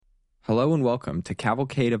Hello and welcome to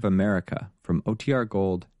Cavalcade of America from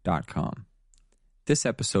OTRGold.com. This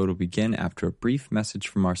episode will begin after a brief message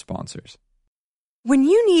from our sponsors. When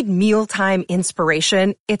you need mealtime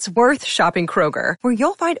inspiration, it's worth shopping Kroger, where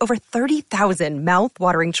you'll find over 30,000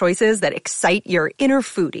 mouth-watering choices that excite your inner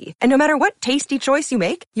foodie. And no matter what tasty choice you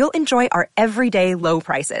make, you'll enjoy our everyday low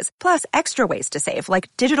prices, plus extra ways to save,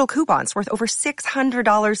 like digital coupons worth over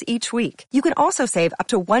 $600 each week. You can also save up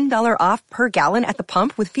to $1 off per gallon at the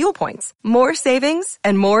pump with fuel points. More savings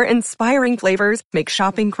and more inspiring flavors make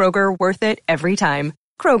shopping Kroger worth it every time.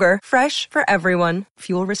 Kroger, fresh for everyone.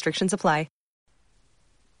 Fuel restrictions apply.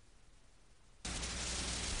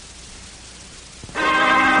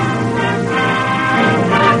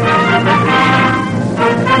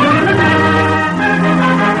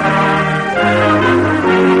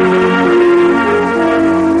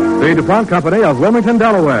 The DuPont Company of Wilmington,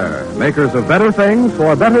 Delaware, makers of better things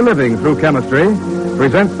for better living through chemistry,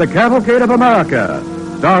 presents The Cavalcade of America,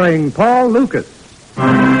 starring Paul Lucas.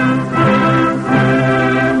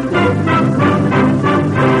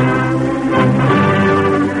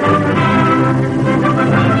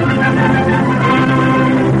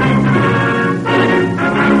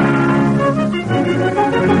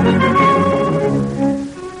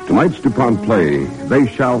 Tonight's DuPont play, They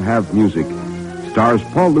Shall Have Music, stars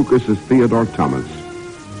Paul Lucas as Theodore Thomas.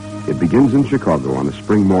 It begins in Chicago on a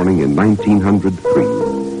spring morning in 1903.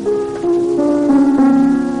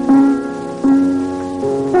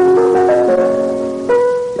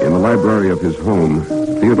 In the library of his home,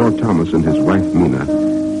 Theodore Thomas and his wife Mina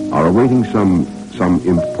are awaiting some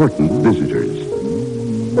important visitors.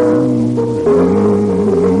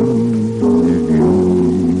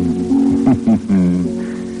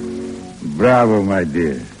 Bravo, my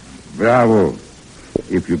dear. Bravo.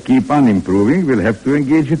 If you keep on improving, we'll have to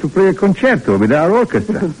engage you to play a concerto with our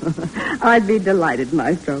orchestra. I'd be delighted,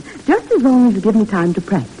 Maestro. Just as long as you give me time to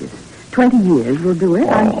practice. 20 years will do it,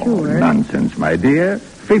 I'm sure. Nonsense, my dear.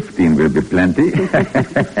 15 will be plenty.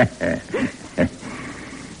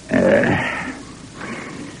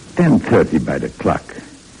 10:30 by the clock.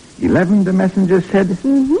 11, the messenger said?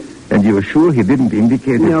 Mm-hmm. And you were sure he didn't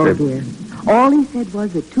indicate it? No, dear. All he said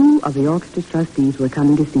was that 2 of the orchestra trustees were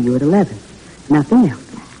coming to see you at 11. Nothing else.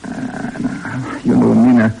 You know,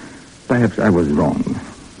 Mina, perhaps I was wrong.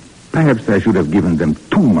 Perhaps I should have given them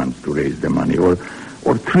 2 months to raise the money, or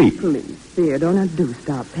 3. Please, Theodore, now do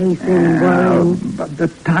stop pacing, worrying. But the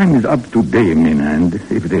time is up today, Mina, and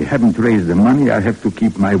if they haven't raised the money, I have to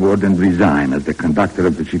keep my word and resign as the conductor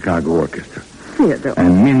of the Chicago Orchestra. Theodore.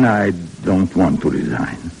 And, Mina, I don't want to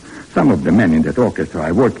resign. Some of the men in that orchestra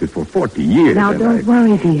I worked with for 40 years. Now, don't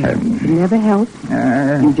worry, dear. It never helps.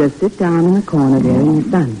 You just sit down in the corner there in the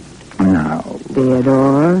sun. Now.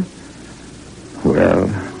 Theodore. Well,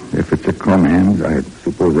 if it's a command, I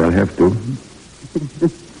suppose I'll have to.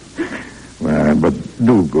 Well, but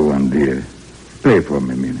do go on, dear. Play for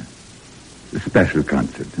me, Mina. A special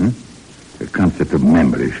concert, huh? A concert of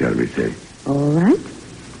memory, shall we say. All right.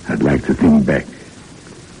 I'd like to think back,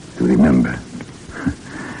 to remember.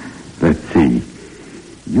 Let's see.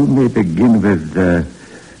 You may begin with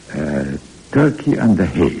Turkey on the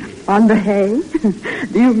Hay. On the hay?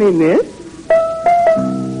 Do you mean this?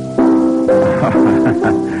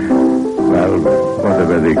 Well,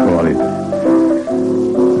 whatever they call it.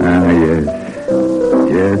 Ah, yes.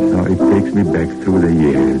 Yes, how it takes me back through the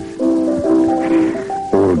years.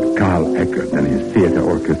 Old Carl Eckert and his theater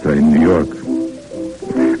orchestra in New York.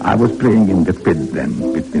 I was playing in the pit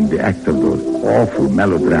then, between the act of those awful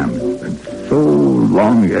melodramas. And so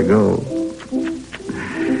long ago.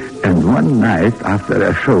 And one night, after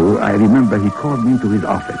a show, I remember he called me into his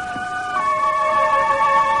office.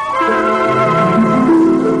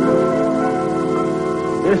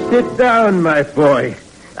 Sit down, my boy.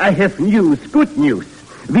 I have news, good news.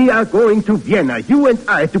 We are going to Vienna, you and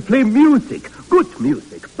I, to play music. Good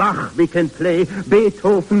music. Bach we can play,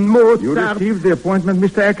 Beethoven, Mozart. You received the appointment,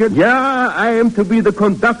 Mr. Eckert? Yeah, I am to be the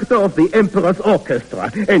conductor of the Emperor's Orchestra.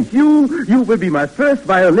 And you will be my first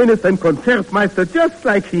violinist and concertmeister just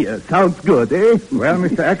like here. Sounds good, eh? Well,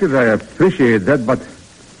 Mr. Eckert, I appreciate that, but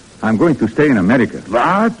I'm going to stay in America.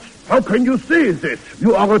 What? How can you say this?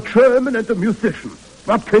 You are a German and a musician.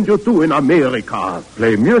 What can you do in America?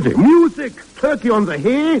 Play music. Music? Turkey on the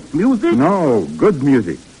hay? Music? No, good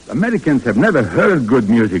music. Americans have never heard good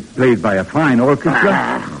music played by a fine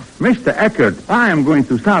orchestra. Mr. Eckert, I am going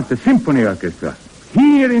to start the symphony orchestra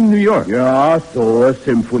here in New York. Yeah, so a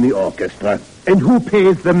symphony orchestra. And who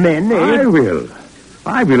pays the men, eh? I will.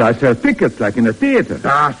 I sell tickets like in a theater.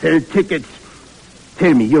 Sell tickets.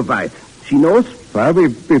 Tell me, your wife, She knows? Well,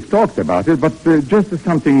 we've talked about it, but just as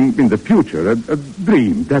something in the future, a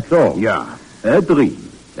dream, that's all. Yeah, a dream.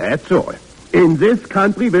 That's all. In this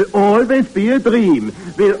country will always be a dream.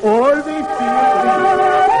 Will always be a dream.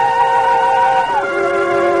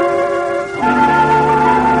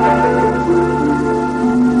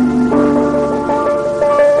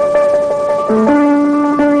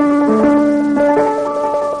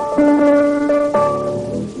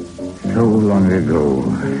 So long ago,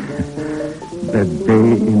 that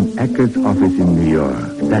day in Eckert's office in New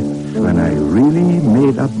York, that's when I really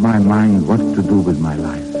made up my mind what to do with my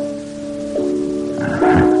life.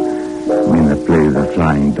 Minna plays the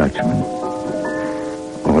Flying Dutchman.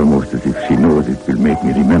 Almost as if she knows it will make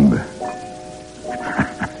me remember.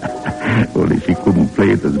 Only she couldn't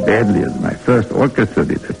play it as badly as my first orchestra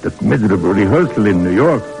did at that miserable rehearsal in New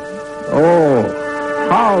York. Oh,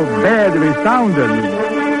 how bad we sounded.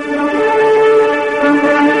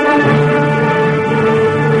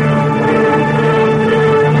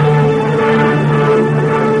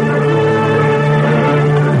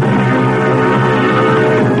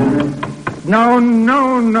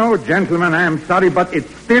 No, gentlemen, I am sorry, but it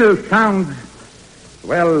still sounds...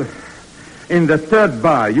 Well, in the third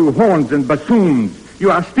bar, you horns and bassoons,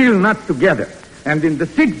 you are still not together. And in the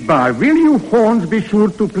sixth bar, will you horns be sure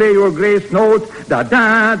to play your grace notes,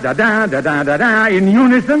 da-da, da-da, da-da, da-da, in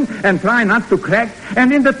unison, and try not to crack?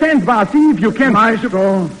 And in the 10th bar, see if you can...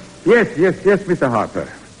 Maestro. Yes, Mr. Harper.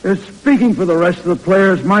 Speaking for the rest of the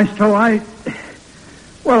players, Maestro,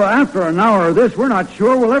 Well, after an hour of this, we're not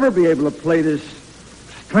sure we'll ever be able to play this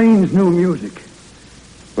strange new music.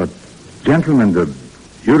 But, gentlemen, the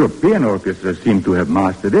European orchestras seem to have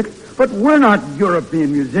mastered it. But we're not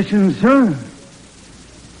European musicians, sir.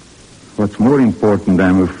 What's more important,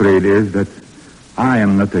 I'm afraid, is that I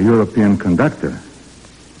am not a European conductor.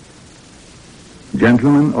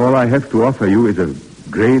 Gentlemen, all I have to offer you is a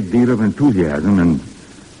great deal of enthusiasm and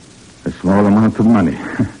a small amount of money.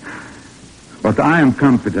 But I am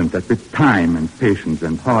confident that with time and patience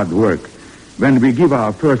and hard work, when we give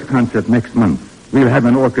our first concert next month, we'll have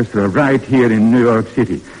an orchestra right here in New York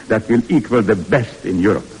City that will equal the best in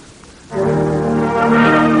Europe.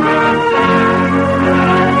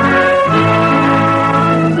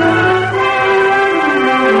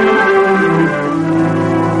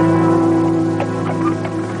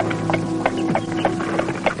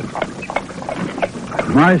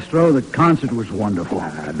 Maestro, the concert was wonderful.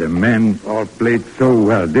 The men all played so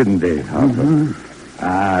well, didn't they, Harper? Mm-hmm.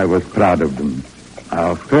 I was proud of them.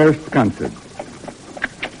 Our first concert.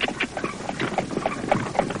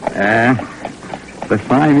 It's a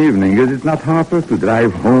fine evening, is it not, Harper, to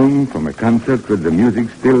drive home from a concert with the music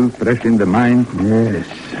still fresh in the mind? Yes.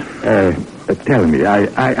 Tell me,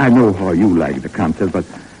 I know how you like the concert, but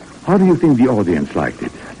how do you think the audience liked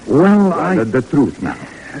it? Well, The truth now.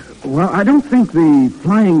 Well, I don't think the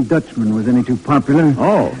Flying Dutchman was any too popular.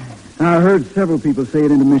 Oh. I heard several people say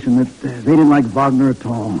at intermission that they didn't like Wagner at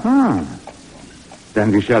all.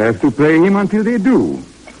 Then we shall have to play him until they do.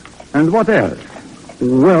 And what else?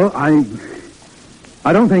 Well,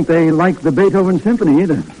 I don't think they liked the Beethoven Symphony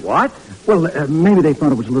either. What? Well, maybe they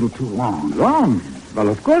thought it was a little too long. Long? Well,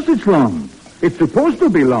 of course it's long. It's supposed to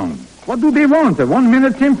be long. What do they want, a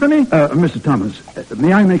 1-minute symphony? Mr. Thomas,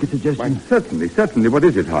 may I make a suggestion? Why, certainly. What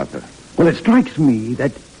is it, Harper? Well, it strikes me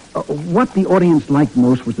that what the audience liked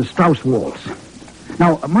most was the Strauss Waltz.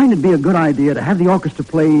 Now, mightn't it be a good idea to have the orchestra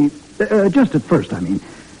play, just at first,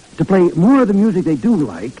 to play more of the music they do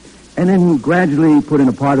like, and then gradually put in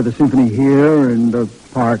a part of the symphony here and a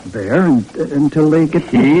part there until they get...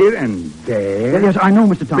 Here and there? Yes, I know,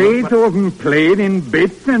 Mr. Thomas. Beethoven played in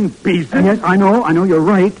bits and pieces? Yes, I know, you're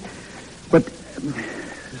right. But,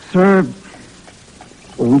 sir,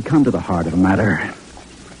 we come to the heart of the matter.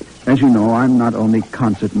 As you know, I'm not only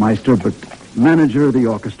concertmeister, but manager of the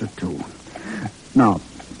orchestra, too. Now,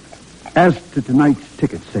 as to tonight's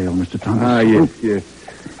ticket sale, Mr. Thomas... Yes.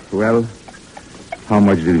 Well, how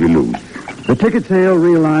much did we lose? The ticket sale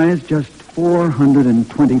realized just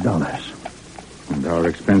 $420. And our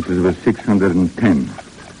expenses were $610.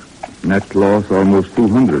 Net loss almost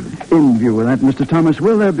 $200. In view of that, Mr. Thomas,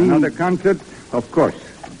 will there be... Another concert? Of course.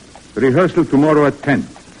 Rehearsal tomorrow at 10.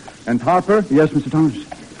 And Harper? Yes, Mr. Thomas?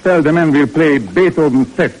 Tell the men we'll play Beethoven's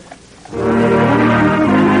Fifth.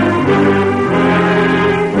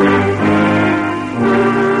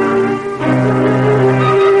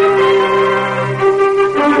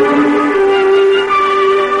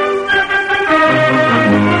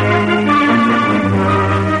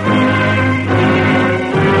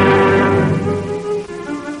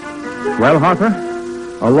 Well, Harper?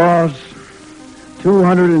 A loss,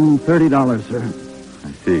 $230, sir.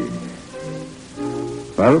 I see.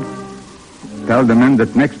 Well, tell the men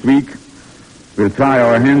that next week we'll try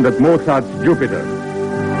our hand at Mozart's Jupiter.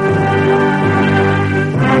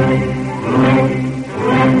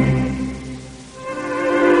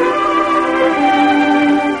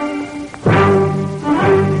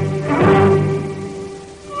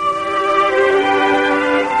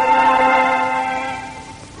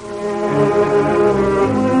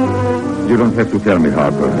 You don't have to tell me,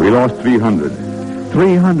 Harper. We lost 300.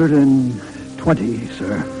 320,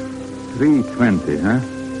 sir. 320, huh?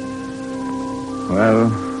 Well,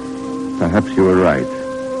 perhaps you were right.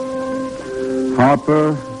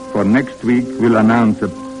 Harper, for next week, will announce a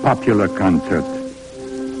popular concert.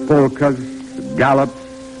 Polkas, gallops,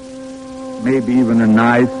 maybe even a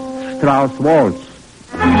nice Strauss waltz.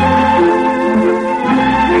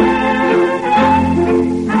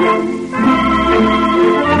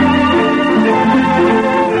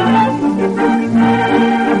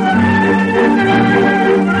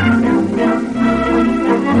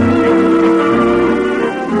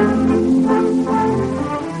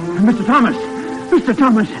 Mr.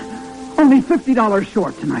 Thomas, only $50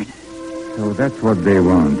 short tonight. So that's what they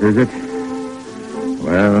want, is it?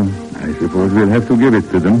 Well, I suppose we'll have to give it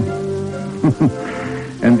to them.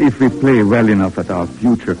 And if we play well enough at our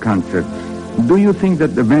future concerts, do you think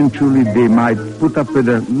that eventually they might put up with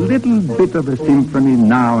a little bit of a symphony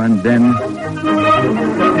now and then?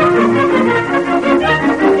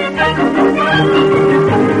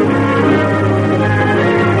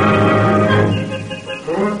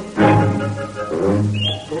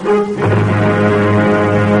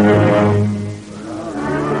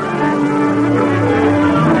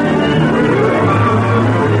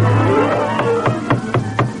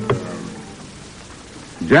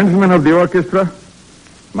 Gentlemen of the orchestra,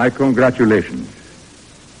 my congratulations.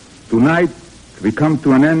 Tonight, we come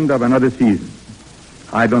to an end of another season.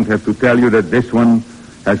 I don't have to tell you that this one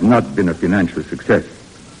has not been a financial success.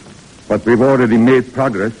 But we've already made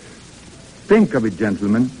progress. Think of it,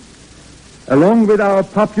 gentlemen. Along with our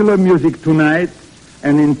popular music tonight,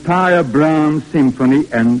 an entire Brahms symphony,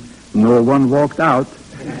 and no one walked out.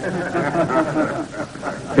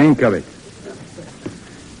 Think of it.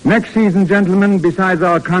 Next season, gentlemen, besides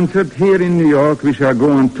our concert here in New York, we shall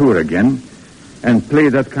go on tour again and play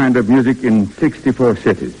that kind of music in 64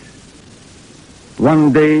 cities.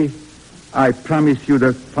 One day, I promise you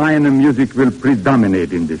that finer music will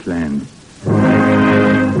predominate in this land.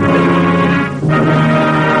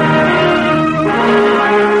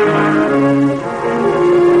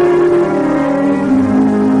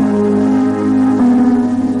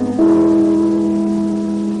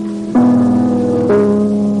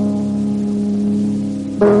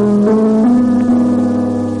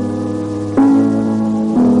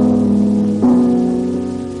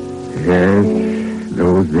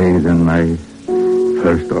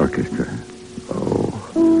 First orchestra. Oh,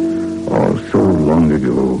 all so long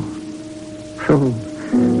ago. So,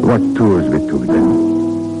 what tours we took then.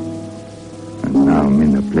 And now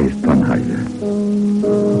Minna plays Tannhäuser.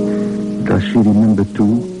 Does she remember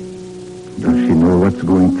too? Does she know what's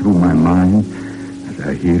going through my mind as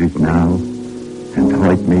I hear it now? And how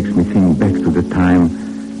it makes me think back to the time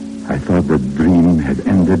I thought the dream had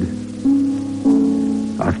ended?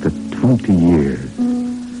 After 20 years,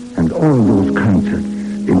 and all those concerts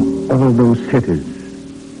in all those cities,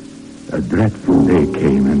 a dreadful day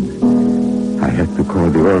came and I had to call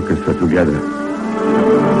the orchestra together.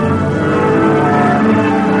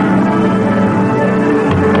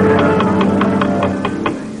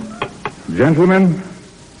 Gentlemen,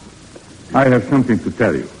 I have something to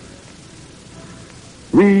tell you.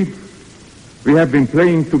 We have been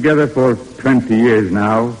playing together for 20 years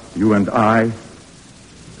now, you and I.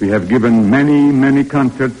 We have given many, many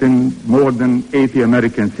concerts in more than 80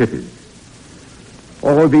 American cities.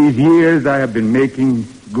 All these years I have been making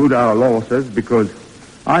good our losses because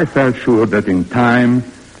I felt sure that in time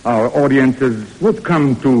our audiences would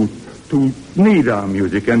come to need our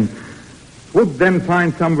music and would then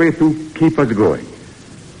find some way to keep us going.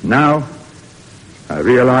 Now, I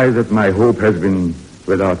realize that my hope has been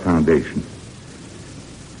without foundation.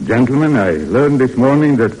 Gentlemen, I learned this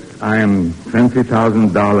morning that I am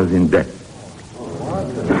 $20,000 in debt.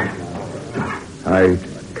 I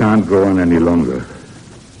can't go on any longer.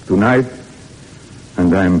 Tonight,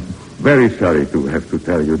 and I'm very sorry to have to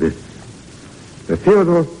tell you this, the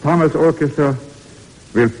Theodore Thomas Orchestra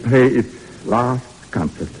will play its last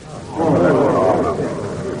concert.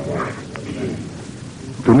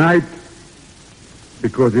 Tonight,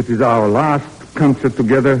 because it is our last concert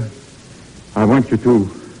together, I want you to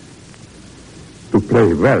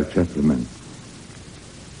play well, gentlemen.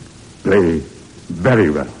 Play very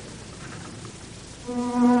well.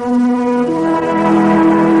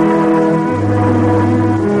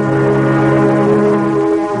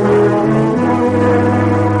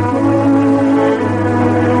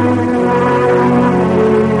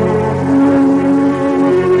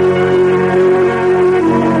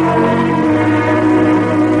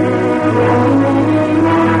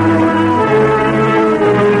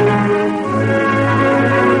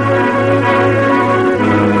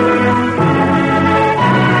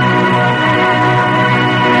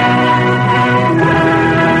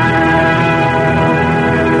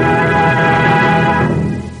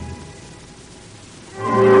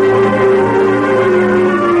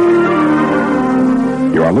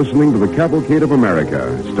 listening to The Cavalcade of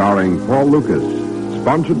America, starring Paul Lucas,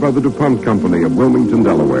 sponsored by the DuPont Company of Wilmington,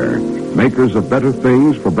 Delaware, makers of better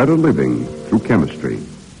things for better living through chemistry.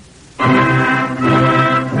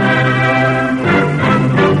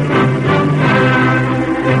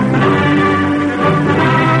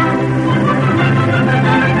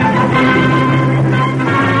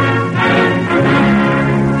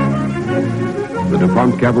 The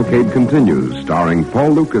DuPont Cavalcade continues, starring Paul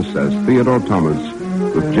Lucas as Theodore Thomas,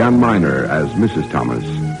 with Jan Miner as Mrs. Thomas.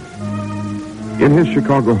 In his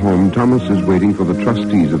Chicago home, Thomas is waiting for the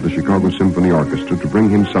trustees of the Chicago Symphony Orchestra to bring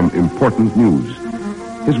him some important news.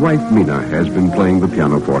 His wife, Mina, has been playing the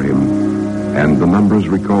piano for him, and the numbers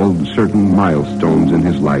recalled certain milestones in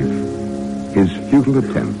his life. His futile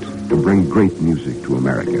attempt to bring great music to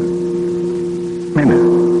America. Mina,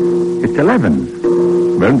 it's 11.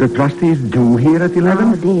 Weren't the trustees due here at 11?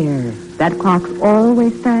 Oh, dear. That clock's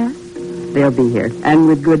always fast. They'll be here, and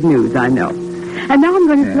with good news, I know. And now I'm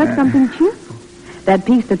going to select something cheerful. That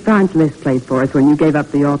piece that Franz Liszt played for us when you gave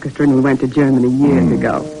up the orchestra and we went to Germany years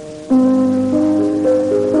ago.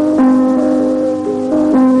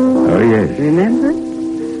 Oh, yes. Remember?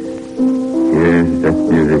 Yes, that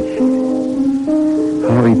music.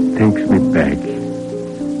 How it takes me back.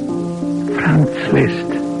 Franz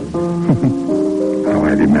Liszt. How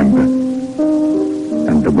I remember.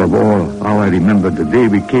 And above all, how I remember the day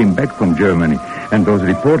we came back from Germany and those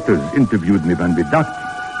reporters interviewed me when we docked.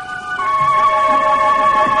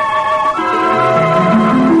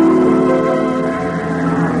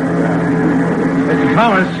 Mr.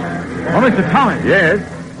 Thomas. Oh, Mr. Thomas. Yes?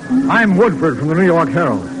 I'm Woodford from the New York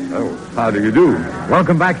Herald. Oh, how do you do?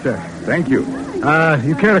 Welcome back, sir. Thank you.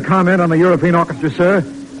 You care to comment on the European orchestra, sir?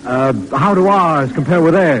 How do ours compare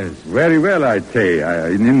with theirs? Very well, I'd say.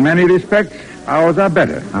 In many respects, ours are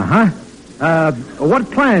better. Uh-huh. What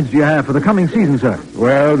plans do you have for the coming season, sir?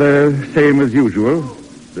 Well, the same as usual.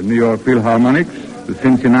 The New York Philharmonics, the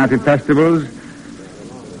Cincinnati festivals.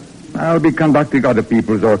 I'll be conducting other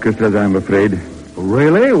people's orchestras, I'm afraid.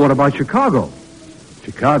 Really? What about Chicago?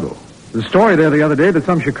 Chicago? The story there the other day that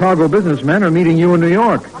some Chicago businessmen are meeting you in New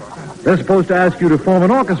York. They're supposed to ask you to form an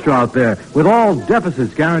orchestra out there with all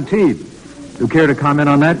deficits guaranteed. Do you care to comment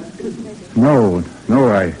on that? No,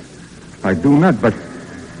 I do not, but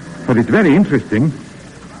it's very interesting.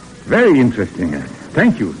 Very interesting.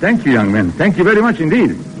 Thank you, young men. Thank you very much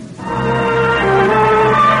indeed.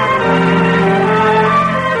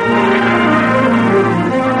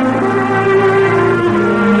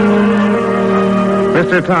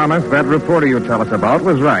 Mr. Thomas, that reporter you tell us about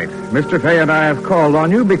was right. Mr. Fay and I have called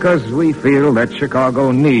on you because we feel that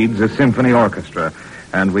Chicago needs a symphony orchestra,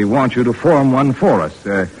 and we want you to form one for us,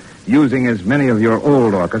 using as many of your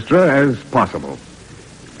old orchestra as possible.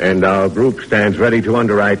 And our group stands ready to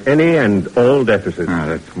underwrite any and all deficits.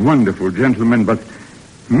 That's wonderful, gentlemen, but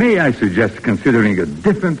may I suggest considering a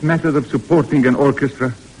different method of supporting an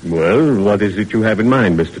orchestra? Well, what is it you have in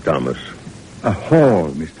mind, Mr. Thomas? A hall,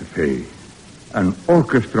 Mr. Fay. An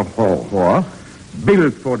orchestra hall. What?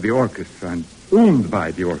 Built for the orchestra and owned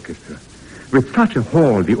by the orchestra. With such a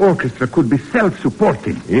hall, the orchestra could be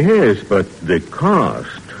self-supporting. Yes, but the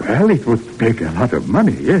cost. Well, it would take a lot of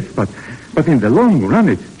money, yes, but in the long run,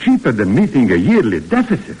 it's cheaper than meeting a yearly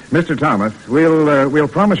deficit. Mr. Thomas, we'll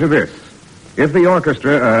promise you this. If the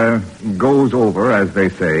orchestra goes over, as they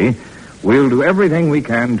say, we'll do everything we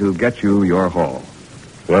can to get you your hall.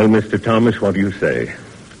 Well, Mr. Thomas, what do you say?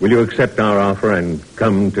 Will you accept our offer and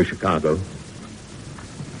come to Chicago?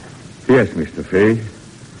 Yes, Mr. Fay.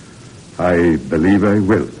 I believe I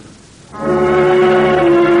will.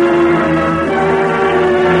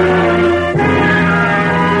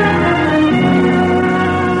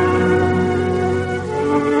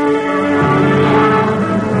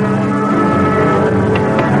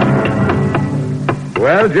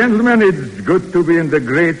 Well, gentlemen, it's good to be in the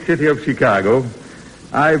great city of Chicago.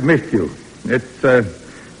 I've missed you. It's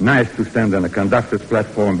nice to stand on a conductor's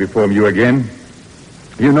platform before you again.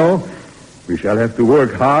 You know, we shall have to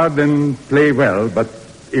work hard and play well, but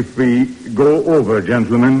if we go over,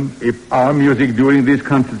 gentlemen, if our music during these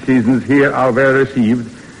concert seasons here are well received,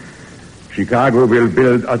 Chicago will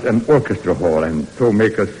build us an orchestra hall and so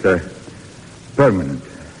make us permanent.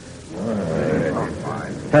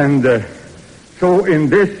 And so in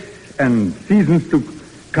this and seasons to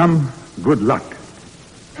come, good luck.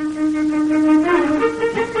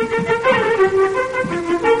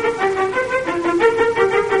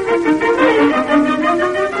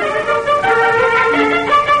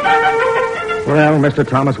 Well, Mr.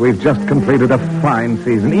 Thomas, we've just completed a fine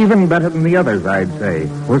season, even better than the others, I'd say.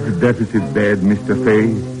 Was the deficit bad, Mr. Fay?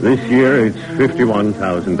 This year, it's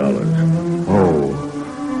 $51,000. Oh,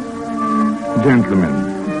 Gentlemen,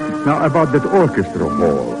 now about that orchestra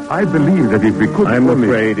hall. I believe that if we could... I'm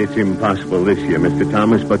afraid it's impossible this year, Mr.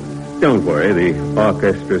 Thomas, but don't worry. The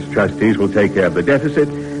orchestra's trustees will take care of the deficit,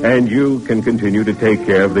 and you can continue to take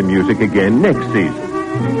care of the music again next season.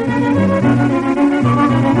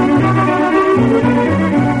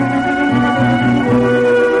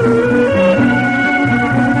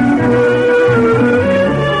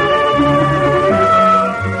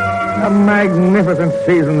 A magnificent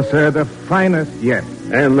season, sir. The finest yet.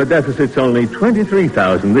 And the deficit's only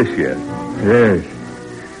 $23,000 this year. Yes.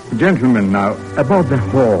 Gentlemen, now, about the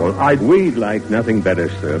hall, We'd like nothing better,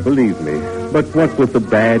 sir, believe me. But what with the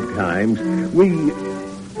bad times,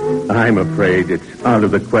 I'm afraid it's out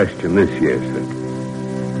of the question this year, sir.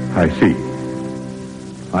 I see.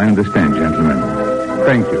 I understand, gentlemen.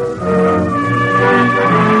 Thank you.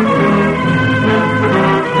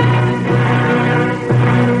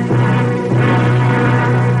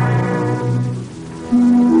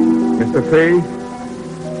 Mr. Fay,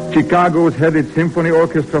 Chicago's had its symphony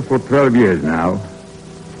orchestra for 12 years now.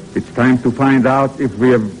 It's time to find out if we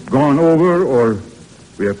have gone over or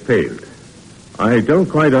we have failed. I don't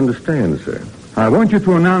quite understand, sir. I want you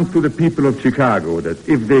to announce to the people of Chicago that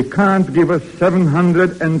if they can't give us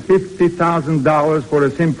 $750,000 for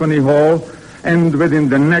a symphony hall, and within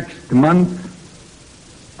the next month,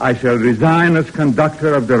 I shall resign as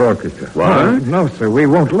conductor of their orchestra. What? No, sir, we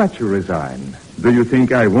won't let you resign. Do you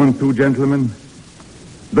think I want to, gentlemen?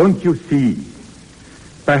 Don't you see?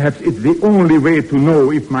 Perhaps it's the only way to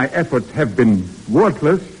know if my efforts have been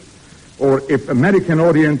worthless or if American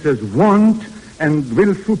audiences want and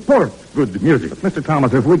will support good music. But, Mr.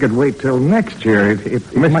 Thomas, if we could wait till next year, it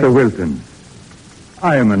Mr. might... Wilton,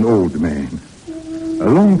 I am an old man. A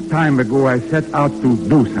long time ago, I set out to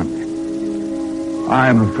do something. I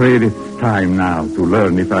am afraid it's time now to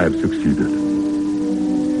learn if I have succeeded.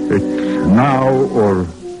 It's now or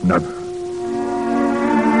never.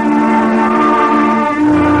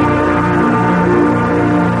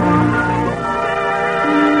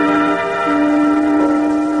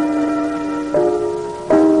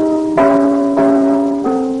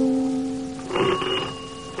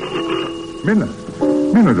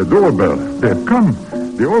 Minna, the doorbell. They've come.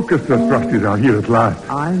 The orchestra trustees are here at last.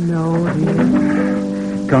 I know,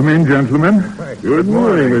 dear. Come in, gentlemen. Good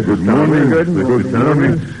morning, Mrs. Good morning. Good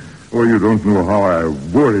morning. Oh, you don't know how I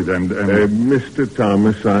worried and... Mr.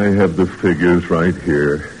 Thomas, I have the figures right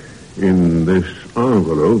here in this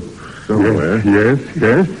envelope somewhere. Yes.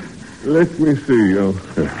 Let me see. Oh,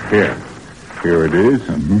 here it is.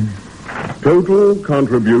 Mm-hmm. Total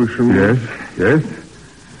contribution. Yes.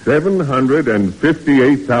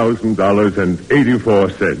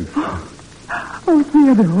 $758,000.84. Oh,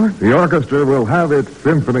 Theodore. The orchestra will have its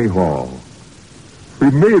symphony hall. We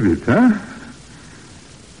made it, huh?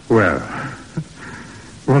 Well,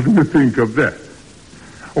 what do you think of that?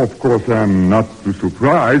 Of course, I'm not too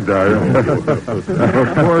surprised.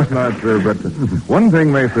 Of course not, sir, but one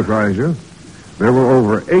thing may surprise you. There were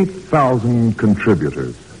over 8,000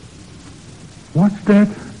 contributors. What's that?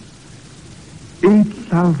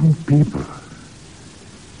 8,000 people.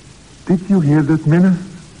 Did you hear that, Minna?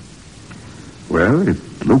 Well, it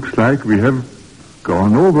looks like we have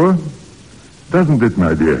gone over, doesn't it,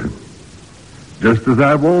 my dear? Just as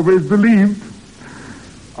I've always believed.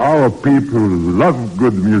 Our people love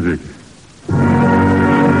good music.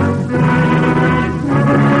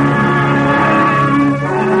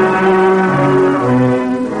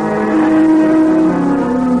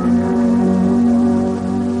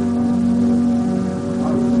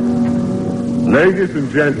 Ladies and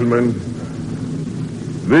gentlemen,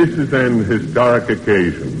 this is an historic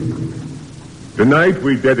occasion. Tonight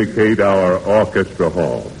we dedicate our orchestra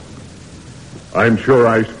hall. I'm sure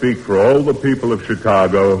I speak for all the people of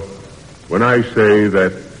Chicago when I say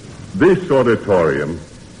that this auditorium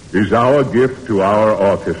is our gift to our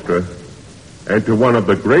orchestra and to one of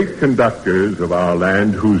the great conductors of our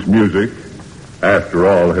land whose music, after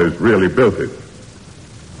all, has really built it.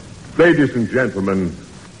 Ladies and gentlemen,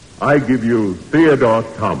 I give you Theodore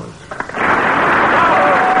Thomas.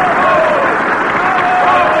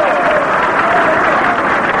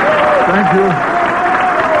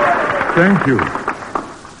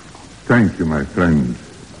 Thank you, my friends.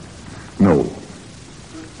 No,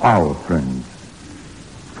 our friends.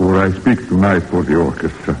 For I speak tonight for the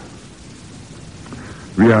orchestra.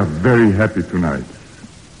 We are very happy tonight.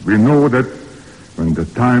 We know that when the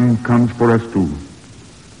time comes for us to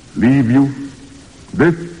leave you,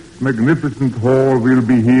 this magnificent hall will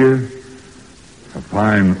be here. A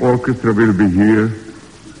fine orchestra will be here.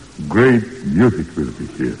 Great music will be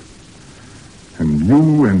here. And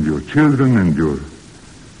you and your children and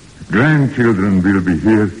grandchildren will be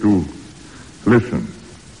here to listen.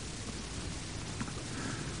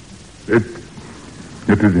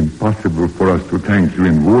 It is impossible for us to thank you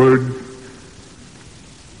in words,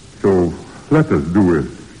 so let us do it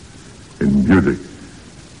in music.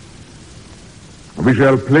 We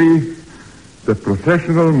shall play the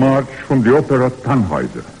processional march from the opera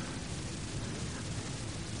Tannhäuser.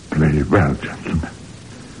 Play well, gentlemen.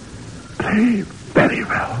 Play very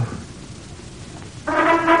well.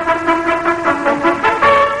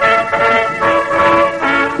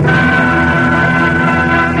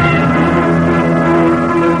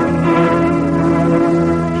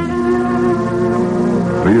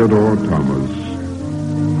 Theodore Thomas,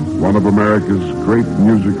 one of America's great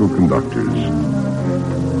musical conductors.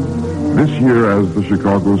 This year, as the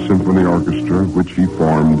Chicago Symphony Orchestra, which he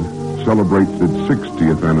formed, celebrates its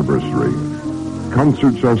 60th anniversary,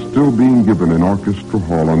 concerts are still being given in Orchestra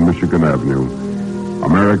Hall on Michigan Avenue,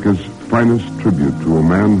 America's finest tribute to a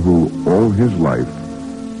man who, all his life,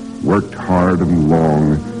 worked hard and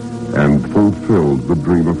long and fulfilled the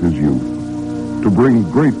dream of his youth, to bring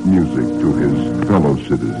great music to his fellow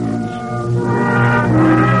citizens.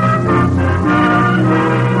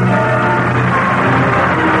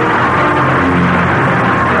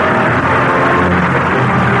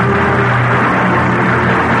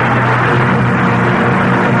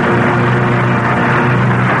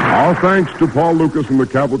 Our thanks to Paul Lucas and the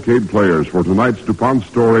Cavalcade Players for tonight's DuPont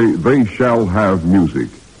story, They Shall Have Music.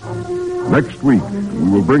 Next week, we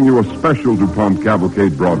will bring you a special DuPont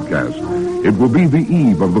Cavalcade broadcast. It will be the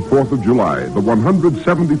eve of the 4th of July, the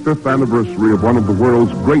 175th anniversary of one of the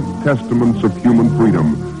world's great testaments of human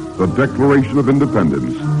freedom, the Declaration of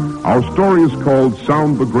Independence. Our story is called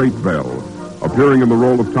Sound the Great Bell. Appearing in the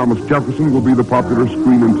role of Thomas Jefferson will be the popular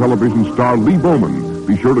screen and television star Lee Bowman.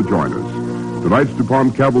 Be sure to join us. Tonight's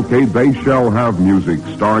DuPont Cavalcade, They Shall Have Music,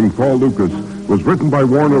 starring Paul Lucas, was written by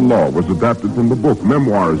Warner Law, was adapted from the book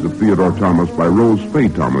Memoirs of Theodore Thomas by Rose Fay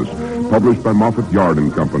Thomas, published by Moffat Yard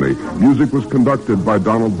and Company. Music was conducted by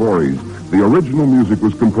Donald Voorhees. The original music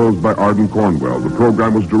was composed by Arden Cornwell. The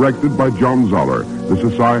program was directed by John Zoller. This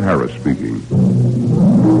is Cy Harris speaking.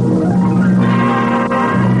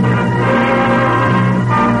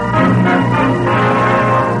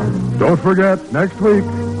 Don't forget, next week,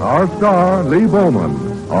 our star, Lee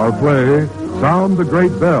Bowman, our play, Sound the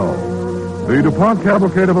Great Bell. The DuPont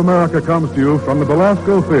Cavalcade of America comes to you from the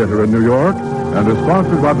Belasco Theater in New York and is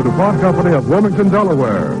sponsored by the DuPont Company of Wilmington,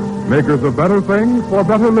 Delaware, makers of better things for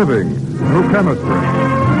better living through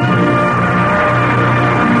chemistry.